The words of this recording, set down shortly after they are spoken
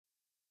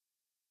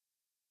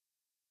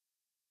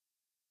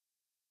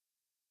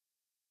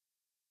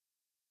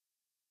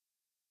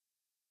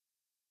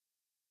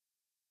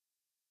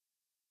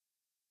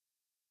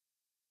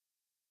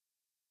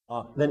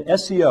Then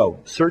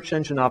SEO, search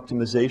engine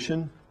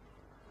optimization.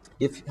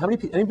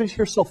 Anybody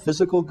here sell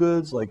physical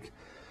goods like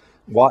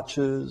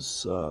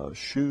watches,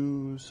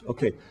 shoes?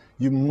 Okay,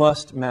 you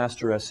must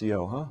master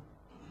SEO, huh?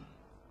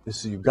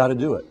 You've got to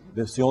do it.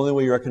 This is the only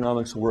way your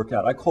economics will work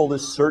out. I call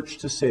this search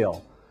to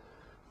sale.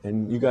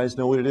 And you guys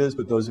know what it is,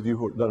 but those of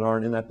you that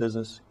aren't in that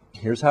business,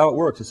 here's how it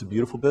works. It's a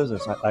beautiful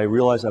business. I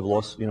realize I've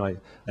lost,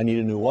 I need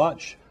a new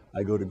watch.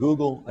 I go to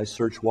Google, I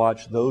search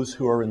watch. Those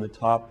who are in the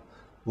top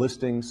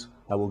listings,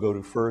 I will go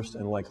to first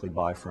and likely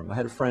buy from. I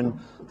had a friend,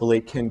 the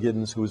late Ken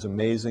Giddens, who was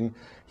amazing.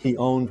 He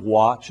owned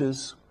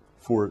watches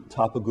for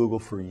top of Google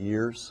for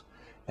years,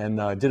 and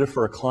did it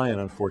for a client,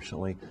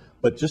 unfortunately.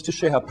 But just to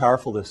show you how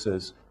powerful this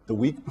is, the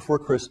week before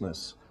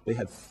Christmas, they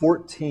had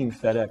 14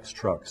 FedEx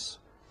trucks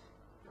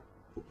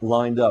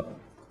lined up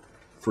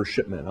for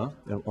shipment, on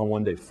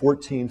one day.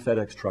 14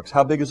 FedEx trucks.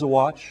 How big is a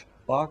watch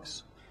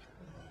box?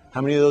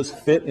 How many of those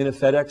fit in a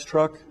FedEx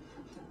truck?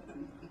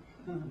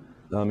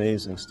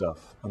 Amazing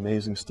stuff.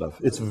 Amazing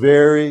stuff. It's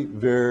very,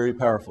 very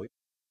powerful.